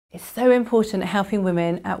It's so important helping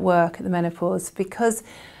women at work at the menopause, because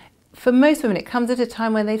for most women it comes at a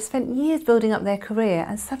time when they've spent years building up their career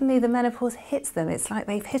and suddenly the menopause hits them. It's like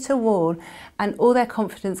they've hit a wall and all their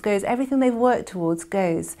confidence goes, everything they've worked towards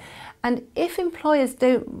goes. And if employers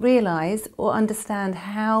don't realise or understand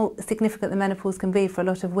how significant the menopause can be for a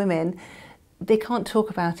lot of women, they can't talk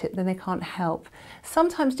about it, then they can't help.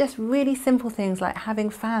 Sometimes just really simple things like having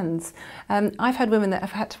fans. I've had women that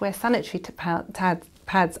have had to wear sanitary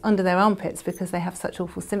pads under their armpits because they have such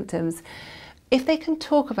awful symptoms. If they can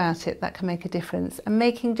talk about it, that can make a difference, and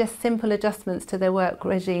making just simple adjustments to their work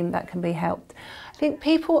regime, that can be helped. I think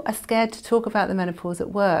people are scared to talk about the menopause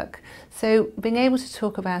at work, so being able to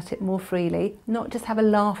talk about it more freely, not just have a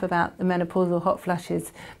laugh about the menopausal hot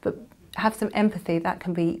flushes, but have some empathy, that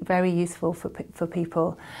can be very useful for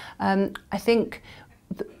people. I think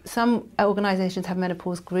some organisations have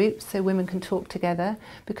menopause groups so women can talk together,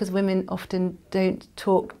 because women often don't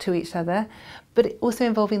talk to each other, but also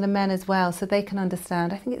involving the men as well so they can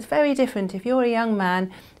understand. I think it's very different if you're a young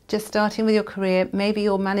man just starting with your career, maybe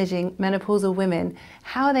you're managing menopausal women.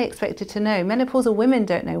 How are they expected to know? Menopausal women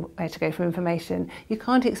don't know where to go for information. You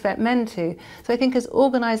can't expect men to. So I think as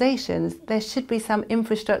organisations, there should be some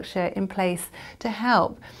infrastructure in place to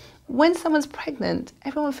help. When someone's pregnant,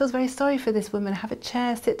 everyone feels very sorry for this woman. Have a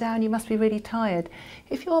chair, sit down, you must be really tired.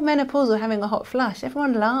 If you're menopausal having a hot flush,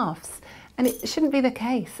 everyone laughs. And it shouldn't be the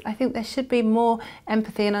case. I think there should be more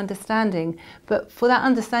empathy and understanding. But for that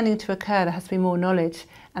understanding to occur, there has to be more knowledge.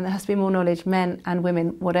 And there has to be more knowledge, men and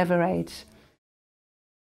women, whatever age.